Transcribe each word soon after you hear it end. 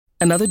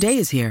Another day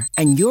is here,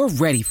 and you're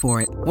ready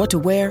for it. What to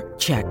wear?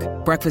 Check.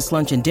 Breakfast,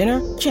 lunch, and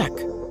dinner? Check.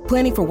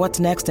 Planning for what's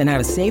next and how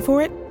to save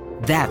for it?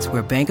 That's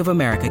where Bank of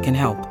America can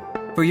help.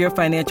 For your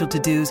financial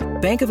to-dos,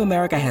 Bank of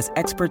America has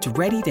experts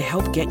ready to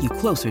help get you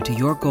closer to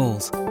your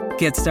goals.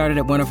 Get started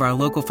at one of our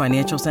local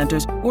financial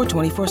centers or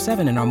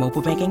 24/7 in our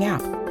mobile banking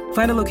app.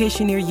 Find a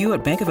location near you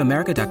at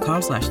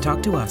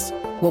bankofamerica.com/talktous.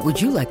 What would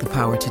you like the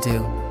power to do?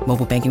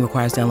 Mobile banking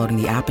requires downloading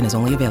the app and is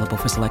only available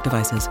for select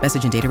devices.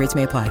 Message and data rates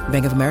may apply.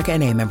 Bank of America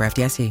N.A., member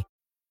FDIC.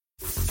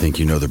 Think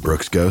you know the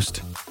Brooks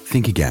Ghost?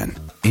 Think again.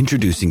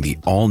 Introducing the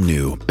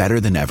all-new,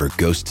 better-than-ever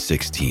Ghost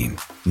 16.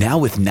 Now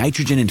with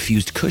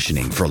nitrogen-infused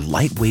cushioning for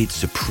lightweight,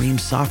 supreme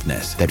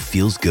softness that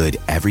feels good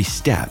every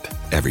step,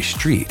 every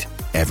street,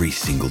 every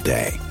single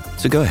day.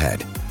 So go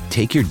ahead,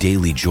 take your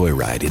daily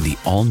joyride in the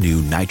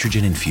all-new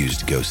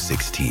nitrogen-infused Ghost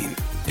 16.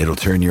 It'll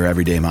turn your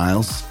everyday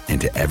miles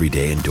into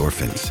everyday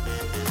endorphins.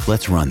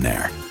 Let's run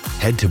there.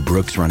 Head to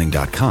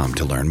brooksrunning.com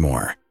to learn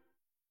more.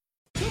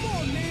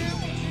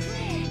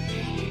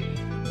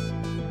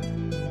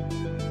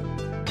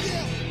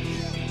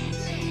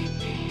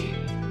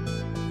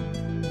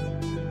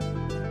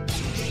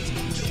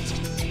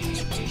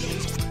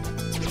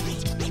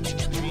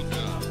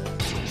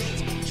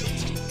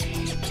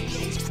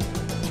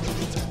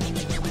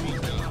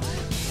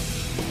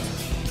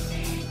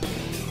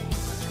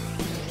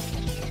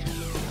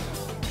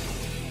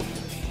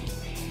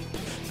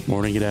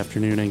 Morning, good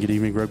afternoon, and good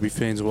evening, rugby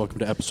fans, and welcome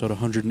to episode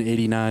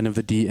 189 of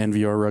the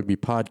DNVR Rugby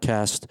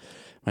Podcast.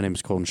 My name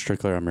is Colton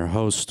Strickler. I'm your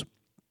host.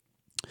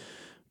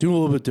 Doing a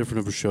little bit different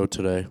of a show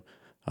today.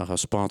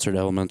 Sponsored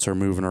elements are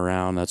moving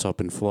around. That's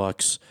up in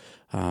flux.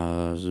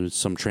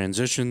 Some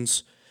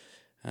transitions.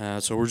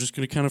 So we're just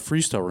going to kind of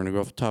freestyle. We're going to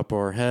go off the top of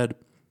our head.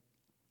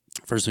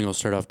 First thing I'll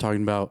start off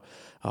talking about,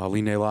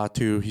 Line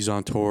Latu. He's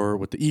on tour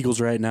with the Eagles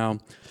right now.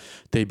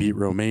 They beat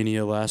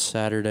Romania last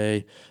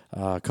Saturday.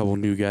 A couple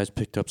new guys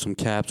picked up some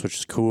caps, which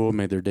is cool,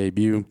 made their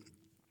debut.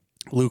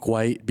 Luke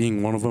White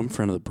being one of them,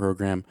 friend of the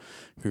program.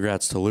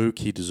 Congrats to Luke.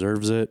 He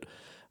deserves it.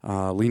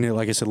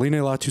 Like I said, Line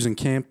Latu's in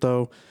camp,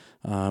 though.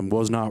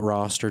 Was not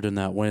rostered in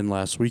that win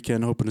last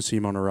weekend. Hoping to see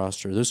him on a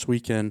roster this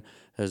weekend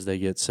as they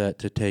get set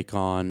to take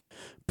on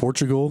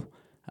Portugal.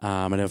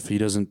 And if he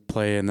doesn't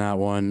play in that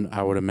one,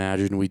 I would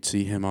imagine we'd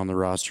see him on the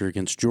roster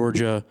against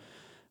Georgia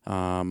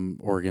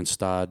or against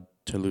Stade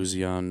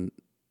Toulousain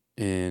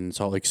in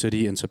Salt Lake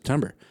City in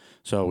September.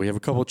 So we have a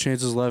couple of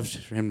chances left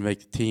for him to make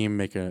the team,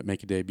 make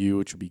a debut,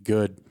 which would be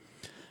good.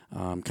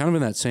 Kind of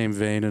in that same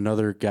vein,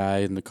 another guy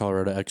in the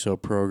Colorado XO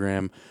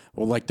program,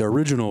 well, like the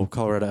original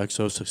Colorado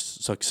XO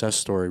success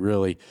story,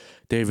 really,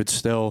 David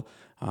Still.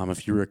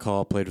 If you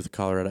recall, played with the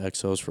Colorado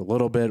XOs for a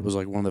little bit. Was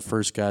like one of the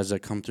first guys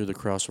that come through the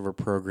crossover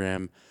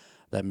program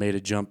that made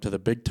a jump to the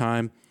big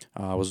time.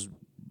 Was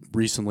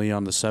recently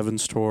on the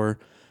Sevens tour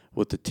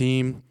with the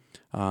team.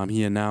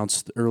 He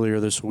announced earlier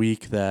this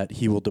week that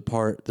he will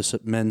depart the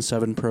men's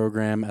 7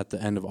 program at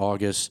the end of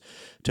August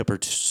to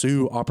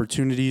pursue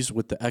opportunities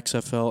with the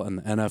XFL and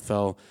the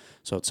NFL.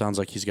 So it sounds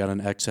like he's got an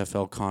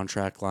XFL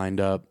contract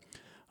lined up,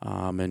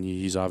 and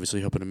he's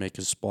obviously hoping to make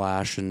a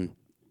splash and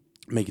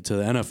make it to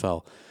the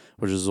NFL,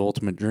 which is his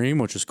ultimate dream,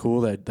 which is cool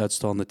that that's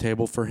still on the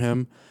table for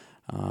him.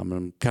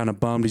 I'm kind of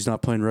bummed he's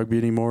not playing rugby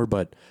anymore,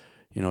 but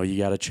you know, you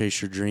got to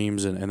chase your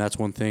dreams, and that's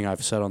one thing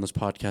I've said on this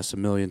podcast a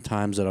million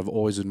times that I've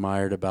always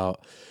admired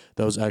about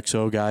those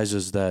XO guys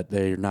is that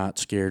they're not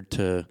scared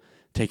to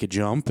take a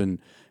jump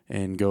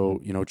and go,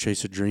 you know,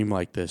 chase a dream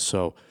like this.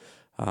 So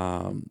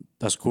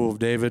that's cool of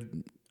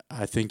David.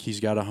 I think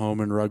he's got a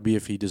home in rugby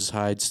if he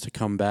decides to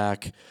come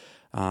back,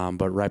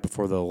 but right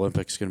before the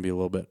Olympics, it's going to be a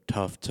little bit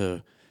tough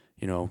to,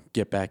 you know,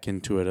 get back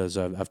into it. As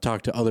I've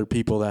talked to other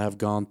people that have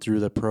gone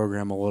through the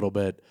program a little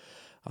bit.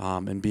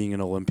 And being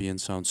an Olympian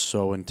sounds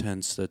so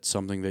intense. That's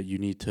something that you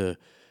need to,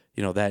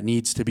 you know, that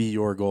needs to be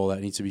your goal.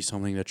 That needs to be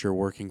something that you're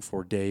working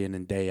for day in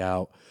and day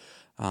out.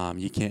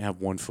 You can't have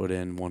 1 foot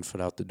in, 1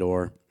 foot out the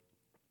door.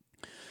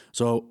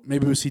 So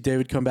maybe we'll see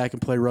David come back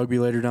and play rugby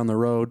later down the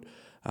road,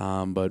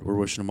 but we're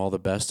wishing him all the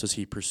best as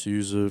he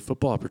pursues a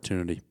football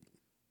opportunity.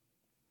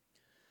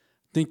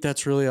 I think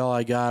that's really all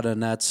I got in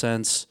that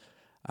sense.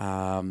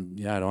 I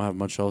don't have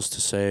much else to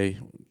say.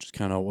 Just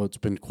kind of what's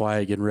been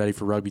quiet, getting ready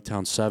for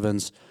RugbyTown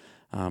Sevens.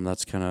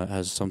 That's kind of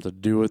has something to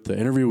do with the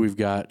interview we've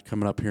got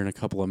coming up here in a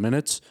couple of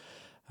minutes.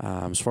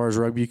 As far as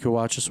rugby you could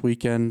watch this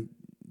weekend,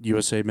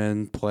 USA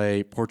men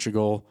play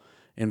Portugal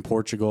in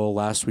Portugal.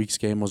 Last week's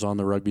game was on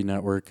the Rugby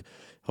Network.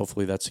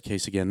 Hopefully that's the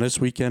case again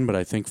this weekend, but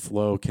I think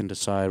Flo can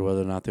decide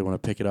whether or not they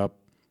want to pick it up.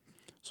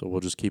 So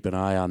we'll just keep an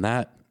eye on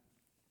that.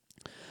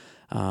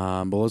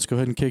 But let's go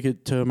ahead and kick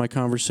it to my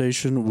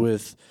conversation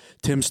with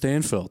Tim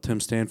Stanfill. Tim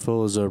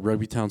Stanfill is a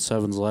RugbyTown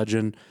Sevens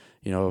legend.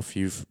 You know, if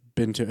you've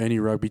been to any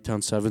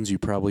RugbyTown Sevens,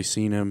 you've probably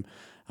seen him.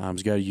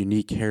 He's got a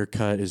unique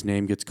haircut. His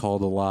name gets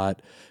called a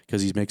lot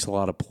because he makes a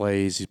lot of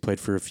plays. He's played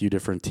for a few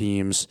different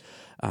teams.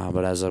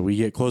 But as we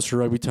get closer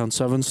to RugbyTown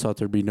Sevens, thought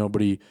there'd be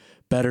nobody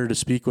better to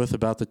speak with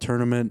about the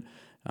tournament,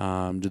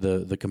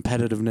 the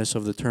competitiveness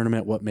of the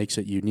tournament, what makes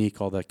it unique,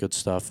 all that good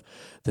stuff,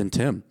 than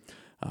Tim.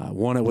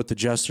 Won it with the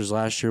Jesters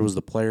last year, was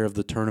the player of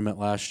the tournament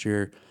last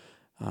year.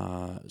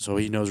 So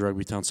he knows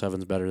RugbyTown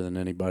Sevens better than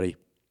anybody.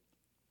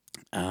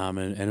 And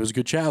it was a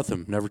good chat with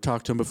him. Never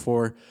talked to him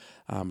before,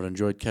 but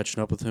enjoyed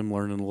catching up with him,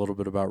 learning a little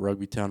bit about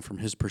RugbyTown from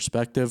his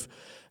perspective.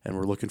 And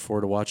we're looking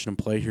forward to watching him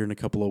play here in a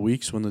couple of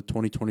weeks when the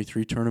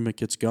 2023 tournament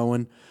gets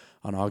going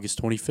on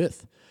August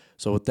 25th.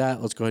 So with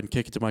that, let's go ahead and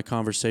kick it to my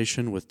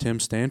conversation with Tim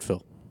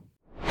Stanfill.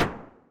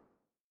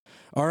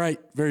 All right,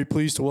 very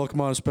pleased to welcome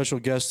on a special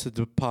guest to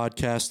the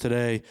podcast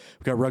today.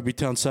 We've got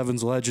RugbyTown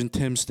Sevens legend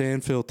Tim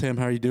Stanfill. Tim,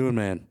 how are you doing,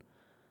 man?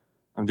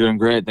 I'm doing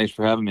great. Thanks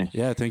for having me.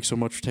 Yeah, thanks so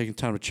much for taking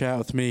time to chat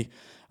with me.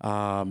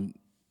 I'm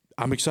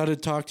excited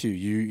to talk to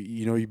you.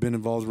 You know, you've been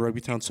involved with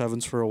RugbyTown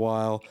Sevens for a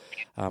while.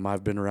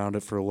 I've been around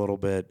it for a little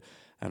bit,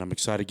 and I'm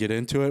excited to get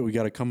into it. We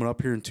got it coming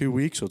up here in 2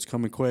 weeks, so it's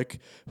coming quick.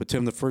 But,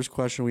 Tim, the first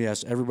question we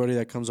ask everybody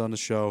that comes on the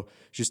show,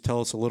 just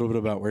tell us a little bit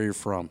about where you're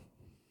from.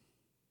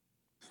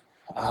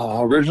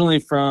 Originally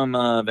from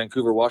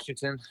Vancouver,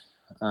 Washington.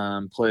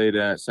 Played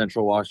at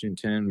Central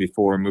Washington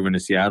before moving to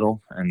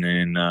Seattle, and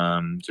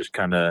then just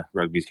kind of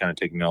rugby's kind of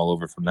taking me all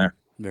over from there.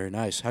 Very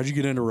nice. How'd you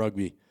get into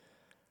rugby?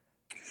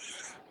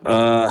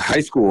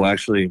 High school,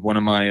 actually. One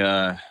of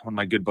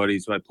my good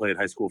buddies who I played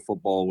high school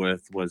football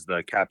with was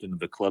the captain of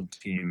the club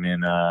team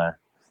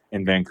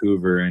in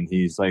Vancouver, and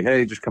he's like,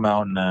 "Hey, just come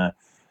out and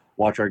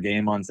watch our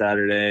game on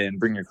Saturday and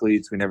bring your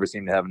cleats. We never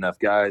seem to have enough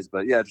guys,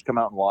 but yeah, just come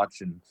out and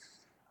watch." And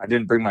I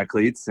didn't bring my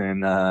cleats,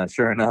 and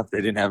sure enough,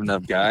 they didn't have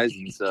enough guys,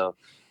 and so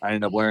I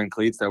ended up wearing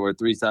cleats that were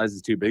 3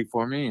 sizes too big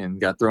for me,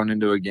 and got thrown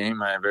into a game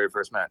my very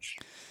first match.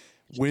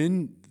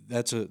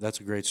 That's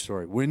a great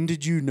story. When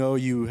did you know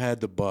you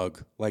had the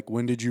bug? Like,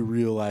 when did you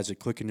realize it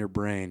click in your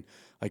brain?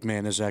 Like,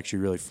 man, this is actually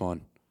really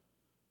fun.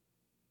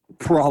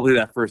 Probably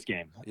that first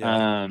game.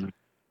 Yeah.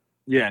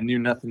 Knew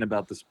nothing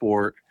about the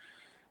sport.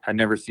 Had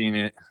never seen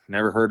it,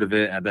 never heard of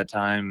it at that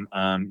time.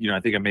 I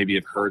think I maybe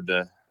have heard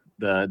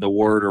the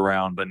word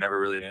around, but never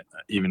really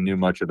even knew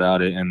much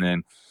about it. And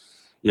then,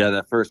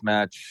 that first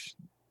match,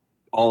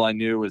 all I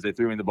knew was they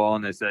threw me the ball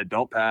and they said,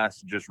 "Don't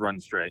pass, just run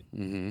straight."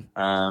 Mm-hmm.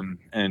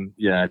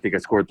 I think I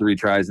scored 3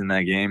 tries in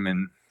that game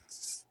and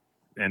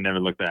never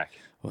looked back.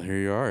 Well, here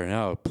you are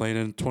now playing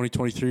in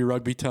 2023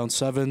 RugbyTown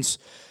Sevens.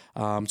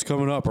 It's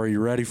coming up. Are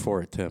you ready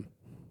for it, Tim?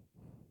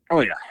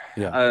 Oh yeah.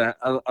 Yeah.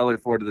 I look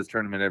forward to this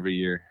tournament every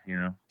year.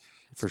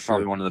 For sure.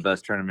 Probably one of the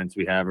best tournaments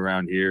we have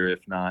around here,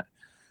 if not,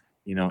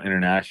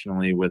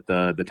 internationally, with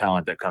the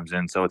talent that comes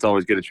in. So it's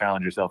always good to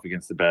challenge yourself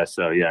against the best.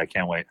 So yeah, I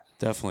can't wait.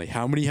 Definitely.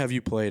 How many have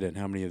you played in?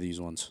 How many of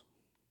these ones?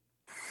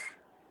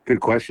 Good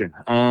question.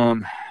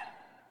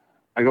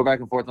 I go back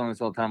and forth on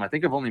this all the time. I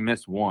think I've only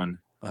missed one,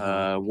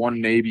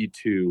 one, maybe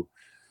 2.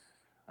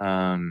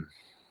 So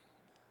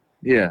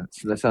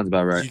that sounds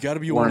about right. You got to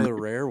be one of the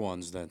rare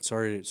ones then.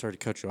 Sorry to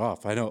cut you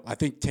off. I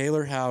think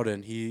Taylor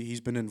Howden,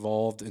 he's been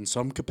involved in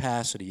some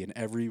capacity in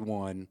every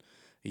one.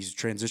 He's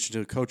transitioned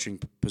to a coaching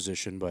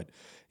position, but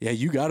yeah,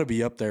 you got to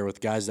be up there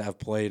with guys that have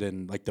played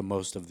in like the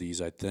most of these,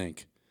 I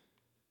think.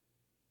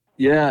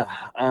 Yeah.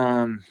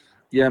 I'm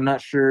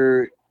not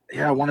sure.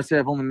 Yeah, I want to say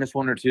I've only missed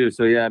 1 or 2.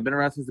 So yeah, I've been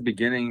around since the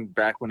beginning,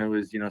 back when it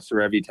was,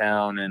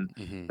 RugbyTown,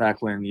 and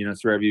back when,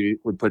 Rugby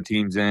would put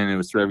teams in. It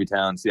was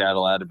RugbyTown,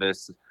 Seattle,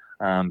 Atavis.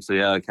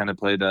 I kind of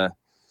played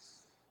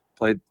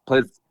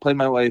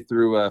my way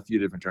through a few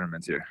different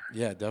tournaments here.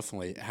 Yeah,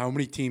 definitely. How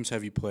many teams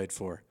have you played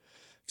for?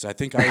 Because I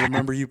think I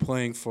remember you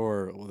playing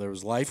for, there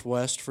was Life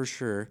West for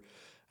sure.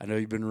 I know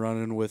you've been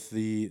running with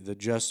the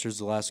Jesters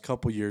the last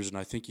couple years, and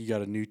I think you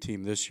got a new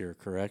team this year,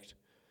 correct?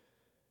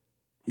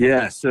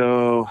 Yeah,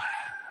 so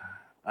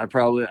I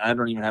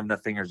don't even have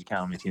enough fingers to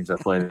count how many teams I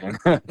played in.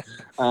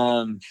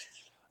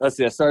 Let's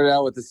see, I started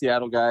out with the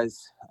Seattle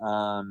guys,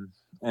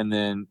 and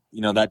then,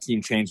 that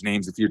team changed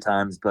names a few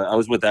times, but I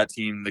was with that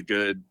team a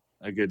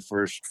good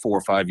first 4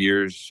 or 5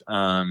 years.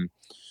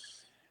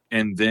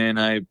 And then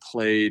I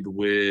played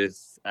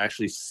with,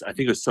 actually, I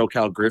think it was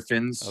SoCal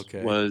Griffins.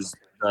 Okay. Was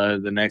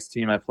the next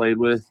team I played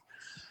with.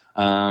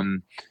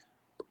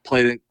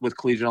 Played with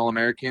Collegiate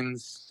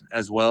All-Americans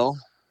as well.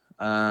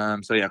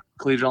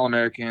 Collegiate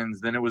All-Americans.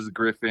 Then it was the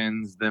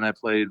Griffins. Then I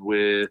played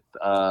with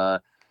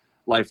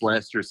Life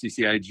West, or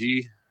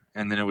CCIG.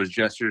 And then it was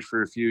Jesters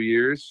for a few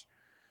years.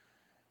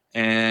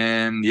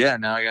 And,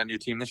 now I got a new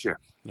team this year.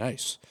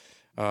 Nice.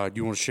 Do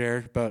you want to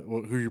share about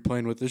who you're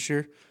playing with this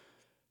year?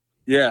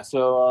 Yeah,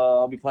 so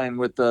I'll be playing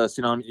with the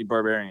Tsunami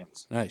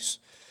Barbarians. Nice.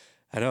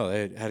 I know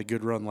they had a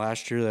good run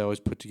last year. They always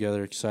put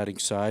together exciting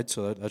sides,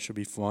 so that should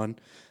be fun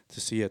to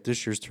see at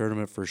this year's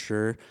tournament for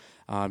sure.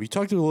 You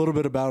talked a little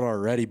bit about it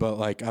already, but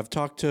like I've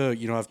talked to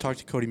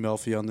Cody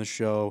Melfi on this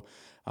show.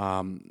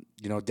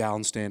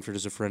 Dallin Stanford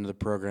is a friend of the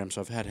program,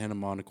 so I've had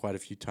him on quite a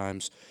few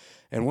times.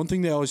 And one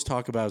thing they always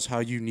talk about is how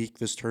unique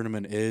this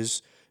tournament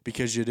is,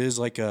 because it is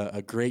like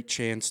a great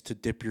chance to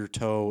dip your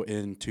toe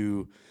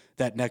into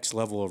that next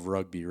level of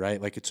rugby,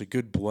 right? Like it's a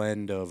good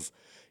blend of,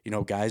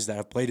 guys that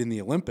have played in the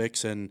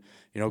Olympics and,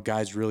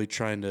 guys really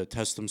trying to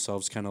test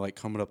themselves, kind of like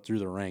coming up through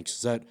the ranks.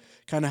 Is that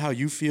kind of how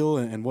you feel,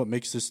 and what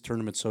makes this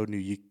tournament so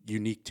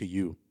unique to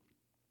you?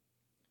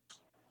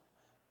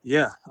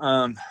 Yeah.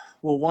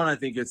 Well, one, I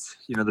think it's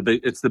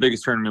it's the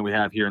biggest tournament we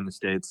have here in the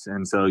States,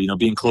 and so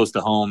being close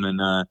to home and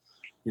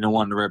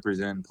wanting to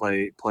represent and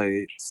play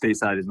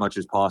stateside as much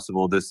as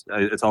possible.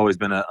 It's always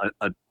been a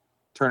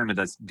tournament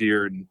that's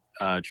dear and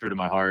true to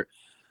my heart.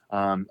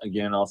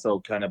 Again, also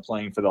kind of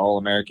playing for the All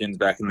Americans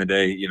back in the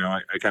day.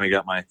 I kind of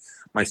got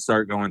my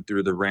start going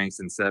through the ranks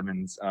and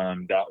sevens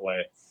that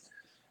way.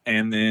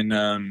 And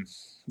then,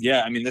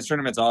 yeah, I mean, this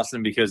tournament's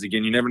awesome because,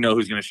 again, you never know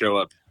who's going to show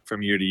up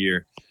from year to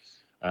year.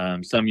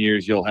 Some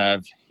years you'll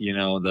have,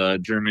 the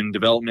German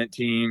development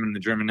team and the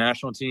German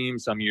national team.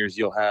 Some years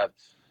you'll have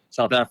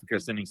South Africa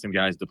sending some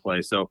guys to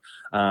play. So,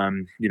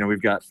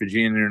 we've got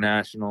Fijian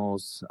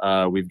internationals.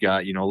 We've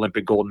got,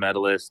 Olympic gold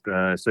medalists.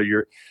 So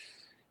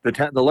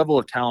the level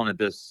of talent at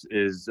this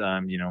is,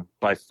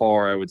 by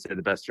far, I would say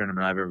the best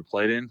tournament I've ever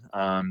played in.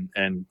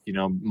 And,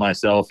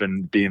 myself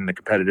and being the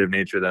competitive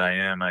nature that I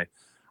am, I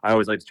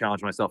always like to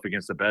challenge myself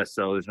against the best.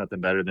 So there's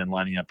nothing better than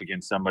lining up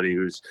against somebody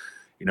who's,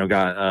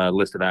 got a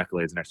list of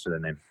accolades next to their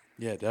name.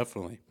 Yeah,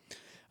 definitely.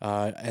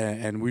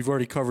 And we've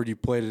already covered you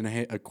played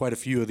in quite a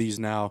few of these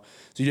now.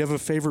 So do you have a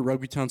favorite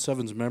RugbyTown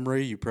Sevens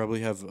memory? You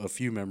probably have a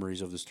few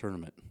memories of this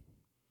tournament.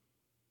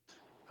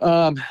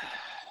 That's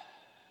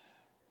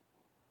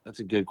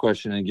a good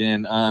question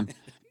again. I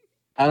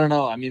don't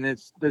know. I mean,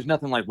 there's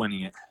nothing like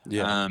winning it.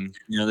 Yeah.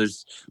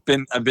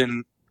 I've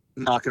been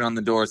knocking on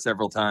the door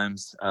several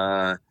times.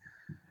 And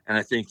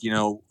I think,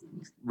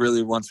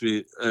 really once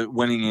we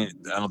winning it,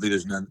 I don't think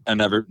there's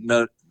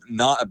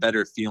not a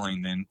better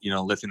feeling than,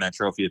 lifting that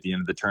trophy at the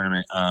end of the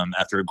tournament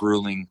after a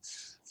grueling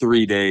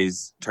 3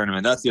 days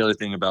tournament. That's the other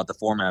thing about the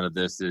format of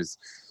this is,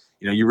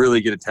 you really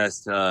get to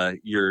test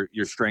your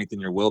strength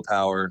and your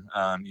willpower,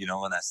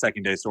 when that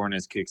second day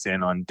soreness kicks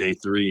in on day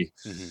 3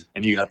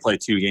 and you got to play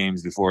 2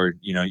 games before,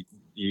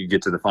 you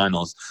get to the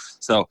finals.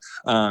 So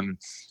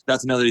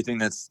that's another thing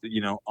that's,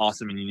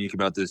 awesome and unique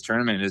about this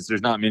tournament is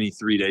there's not many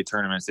 3-day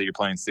tournaments that you're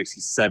playing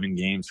 67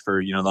 games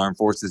for, the armed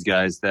forces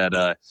guys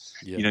that,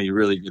 you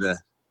really get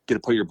to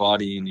put your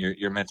body and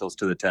your mentals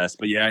to the test.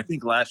 But yeah, I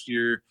think last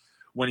year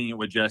winning it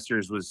with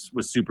gestures was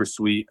super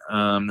sweet,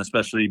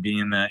 especially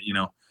being that,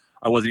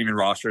 I wasn't even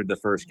rostered the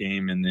first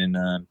game, and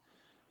then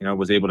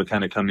was able to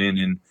kind of come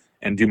in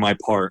and do my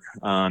part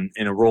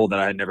in a role that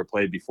I had never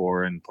played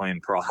before and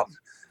playing prop.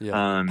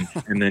 Yeah.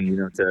 And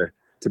then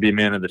to be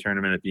man of the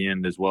tournament at the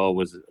end as well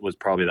was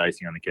probably the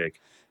icing on the cake.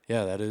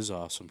 Yeah, that is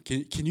awesome.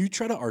 Can you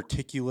try to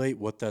articulate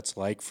what that's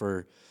like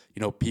for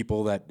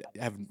people that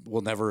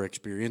will never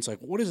experience? Like,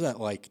 what is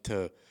that like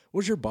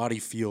what does your body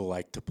feel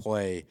like to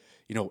play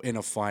in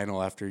a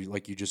final after,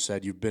 like you just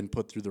said, you've been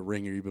put through the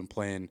ringer, you've been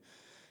playing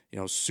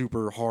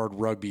super hard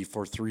rugby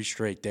for 3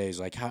 straight days.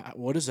 Like,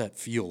 what does that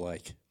feel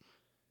like?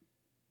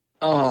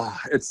 Oh,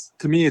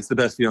 to me, it's the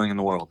best feeling in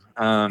the world.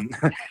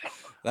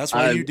 That's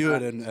why you do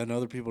it and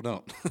other people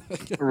don't.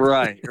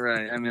 Right.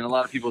 I mean, a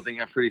lot of people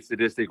think I'm pretty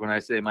sadistic when I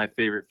say my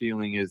favorite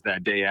feeling is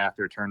that day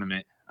after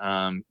tournament,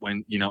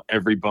 when,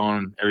 every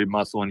bone, every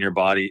muscle in your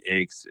body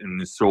aches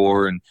and is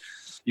sore and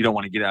you don't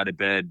want to get out of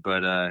bed,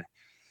 but it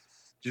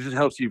just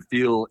helps you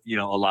feel,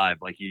 alive,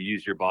 like you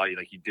use your body,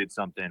 like you did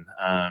something.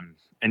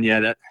 And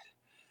yeah,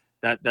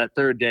 that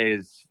third day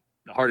is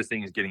the hardest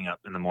thing is getting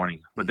up in the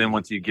morning. But then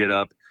once you get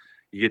up,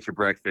 you get your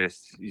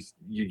breakfast,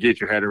 you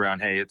get your head around,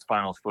 hey, it's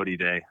finals footy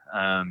day.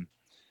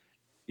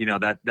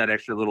 That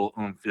extra little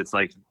oomph, it's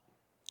like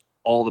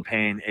all the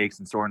pain, aches,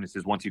 and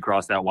sorenesses once you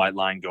cross that white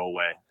line go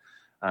away.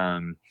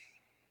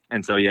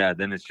 And so, yeah,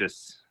 then it's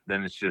just,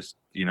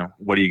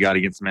 what do you got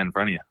against the man in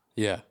front of you?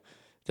 Yeah,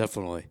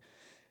 definitely.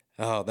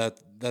 Oh,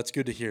 that's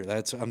good to hear.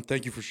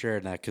 Thank you for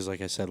sharing that because,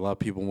 like I said, a lot of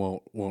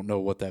people won't know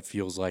what that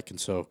feels like, and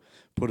so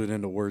put it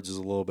into words is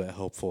a little bit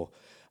helpful.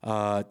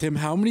 Tim,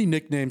 how many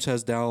nicknames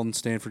has Tim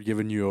Stanfill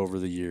given you over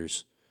the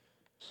years?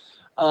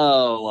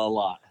 Oh, a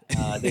lot.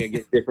 I think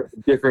I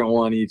get different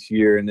one each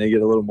year, and they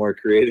get a little more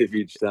creative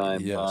each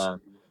time. Yes.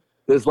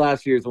 This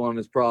last year's one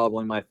was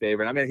probably my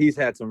favorite. I mean, he's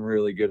had some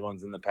really good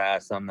ones in the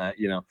past. Some that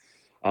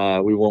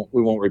we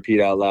won't repeat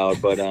out loud.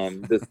 But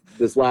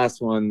this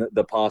last one,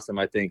 the possum,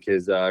 I think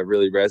has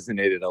really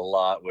resonated a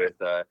lot with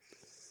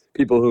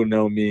people who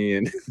know me,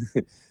 and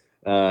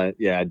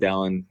yeah,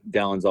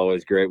 Dallin's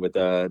always great with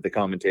the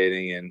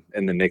commentating,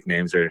 and the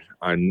nicknames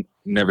are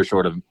never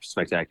short of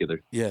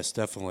spectacular. Yes,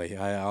 definitely.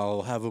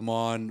 I'll have him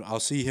on. I'll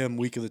see him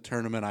week of the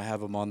tournament. I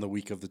have him on the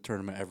week of the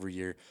tournament every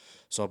year,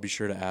 so I'll be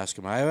sure to ask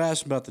him. I've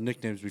asked him about the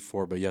nicknames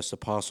before, but yes, the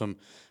possum,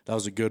 that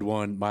was a good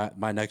one.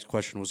 My next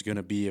question was going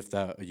to be if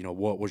that,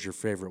 what was your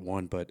favorite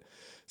one, but it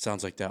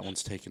sounds like that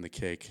one's taking the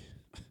cake.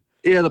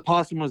 Yeah, the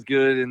possum was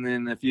good, and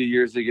then a few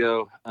years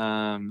ago,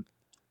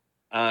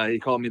 he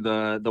called me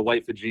the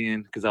white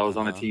Fijian because I was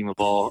on a team of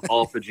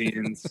all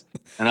Fijians,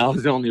 and I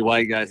was the only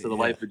white guy. So the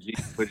white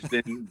Fijian, which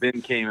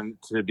then came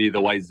to be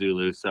the white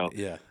Zulu. So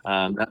yeah,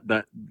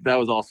 that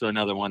was also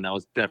another one that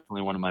was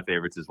definitely one of my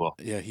favorites as well.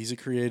 Yeah, he's a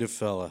creative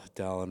fella.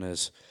 Dallin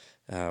is.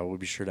 We'll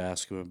be sure to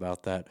ask him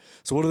about that.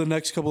 So what do the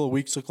next couple of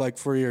weeks look like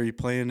for you? Are you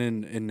playing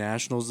in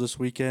nationals this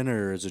weekend,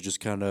 or is it just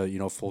kind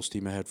of full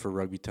steam ahead for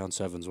RugbyTown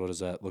Sevens? What does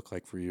that look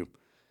like for you?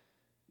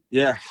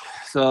 Yeah.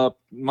 So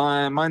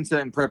my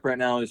mindset and prep right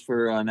now is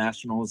for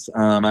nationals.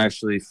 I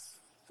actually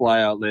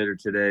fly out later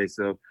today.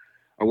 So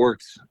I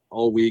worked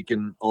all week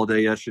and all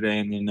day yesterday,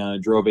 and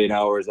then drove 8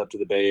 hours up to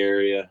the Bay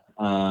Area.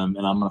 And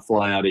I'm gonna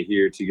fly out of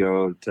here to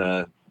go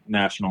to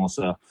nationals.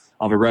 So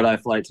I'll have a red eye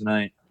flight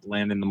tonight.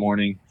 Land in the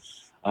morning.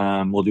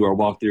 We'll do our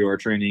walkthrough, our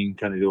training,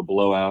 kind of do a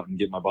blowout, and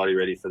get my body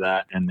ready for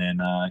that. And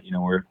then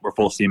we're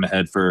full steam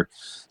ahead for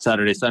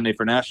Saturday, Sunday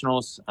for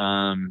nationals.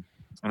 And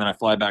then I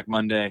fly back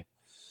Monday.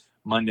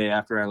 Monday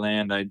after I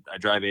land, I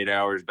drive 8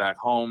 hours back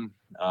home,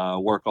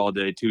 work all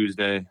day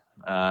Tuesday,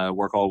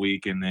 work all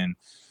week, and then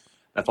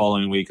that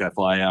following week I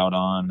fly out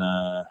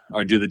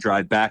or do the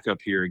drive back up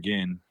here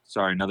again.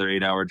 Sorry, another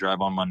 8 hour drive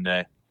on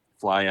Monday,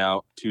 fly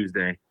out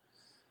Tuesday,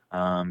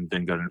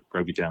 then go to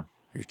RugbyTown.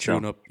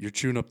 You're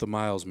chewing up the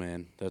miles,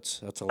 man.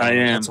 That's a lot. I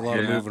am. That's a lot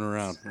of moving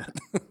around.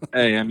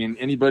 Hey, I mean,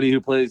 anybody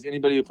who plays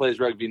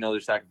rugby knows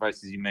there's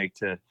sacrifices you make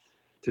to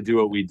do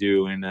what we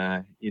do. And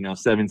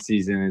 7th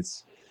season,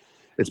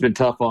 it's been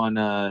tough on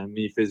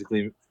me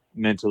physically,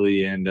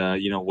 mentally, and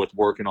with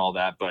work and all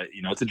that. But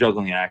it's a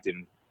juggling act,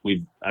 and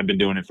I've been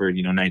doing it for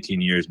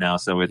 19 years now.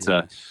 So it's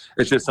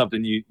just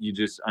something you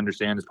just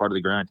understand as part of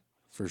the grind.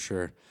 For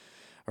sure.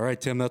 All right,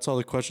 Tim, that's all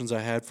the questions I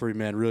had for you,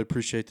 man. Really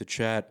appreciate the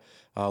chat.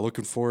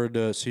 Looking forward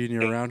to seeing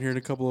you around here in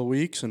a couple of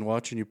weeks and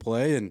watching you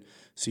play and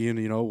seeing,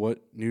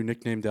 what new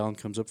nickname Dallin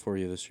comes up for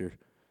you this year.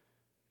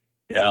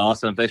 Yeah,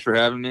 awesome. Thanks for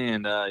having me.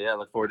 And,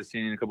 look forward to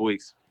seeing you in a couple of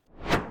weeks.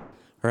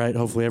 All right,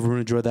 hopefully everyone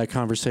enjoyed that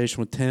conversation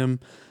with Tim.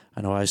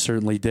 I know I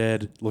certainly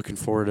did. Looking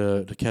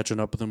forward to catching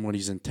up with him when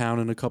he's in town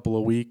in a couple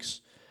of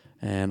weeks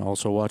and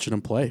also watching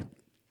him play.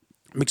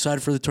 I'm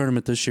excited for the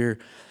tournament this year.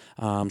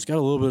 It's got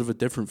a little bit of a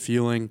different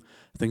feeling.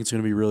 I think it's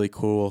going to be really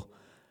cool,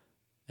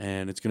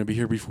 and it's going to be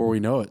here before we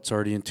know it. It's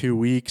already in 2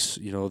 weeks.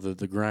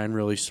 The grind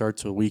really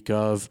starts a week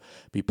of.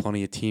 Be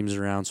plenty of teams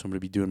around, so I'm going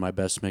to be doing my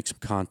best to make some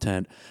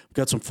content. We've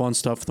got some fun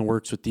stuff in the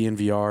works with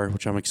DNVR,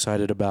 which I'm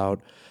excited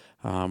about,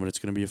 and it's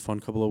going to be a fun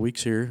couple of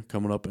weeks here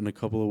coming up in a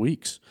couple of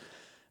weeks.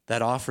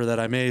 That offer that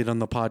I made on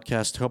the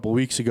podcast a couple of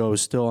weeks ago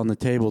is still on the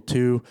table,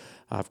 too.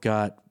 I've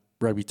got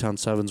RugbyTown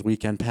 7's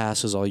weekend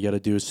passes. All you got to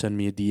do is send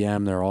me a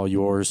DM. They're all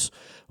yours.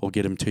 We'll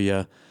get them to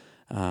you.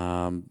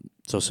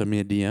 So send me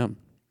a DM.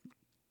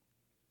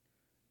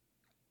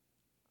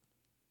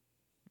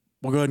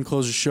 We'll go ahead and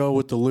close the show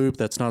with the loop.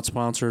 That's not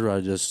sponsored.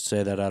 I just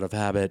say that out of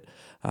habit.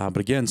 But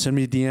again, send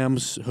me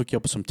DMs. Hook you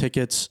up with some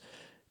tickets.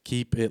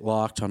 Keep it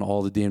locked on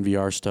all the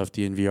DNVR stuff.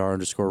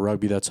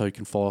 DNVR_rugby. That's how you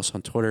can follow us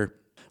on Twitter.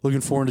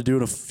 Looking forward to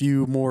doing a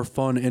few more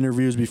fun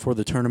interviews before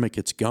the tournament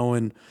gets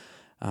going.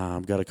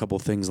 I've got a couple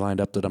of things lined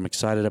up that I'm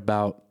excited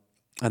about.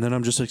 And then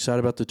I'm just excited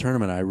about the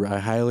tournament. I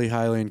highly,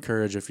 highly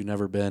encourage, if you've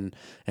never been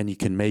and you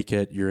can make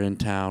it, you're in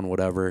town,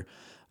 whatever.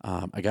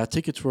 I got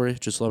tickets for you.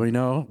 Just let me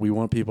know. We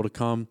want people to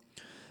come,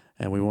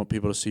 and we want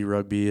people to see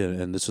rugby,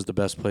 and this is the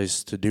best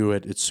place to do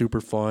it. It's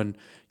super fun.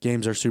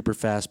 Games are super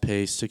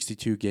fast-paced,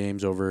 62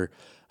 games over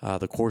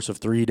the course of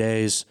 3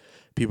 days.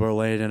 People are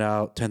laying it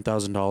out,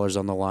 $10,000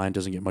 on the line.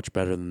 Doesn't get much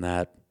better than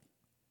that.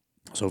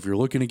 So if you're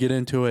looking to get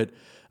into it,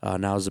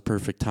 now is the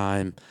perfect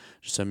time.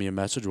 Just send me a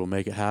message. We'll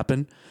make it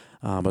happen.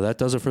 But that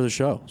does it for the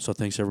show. So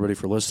thanks, everybody,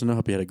 for listening.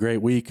 Hope you had a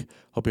great week.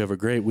 Hope you have a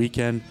great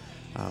weekend.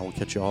 We'll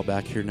catch you all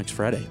back here next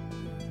Friday.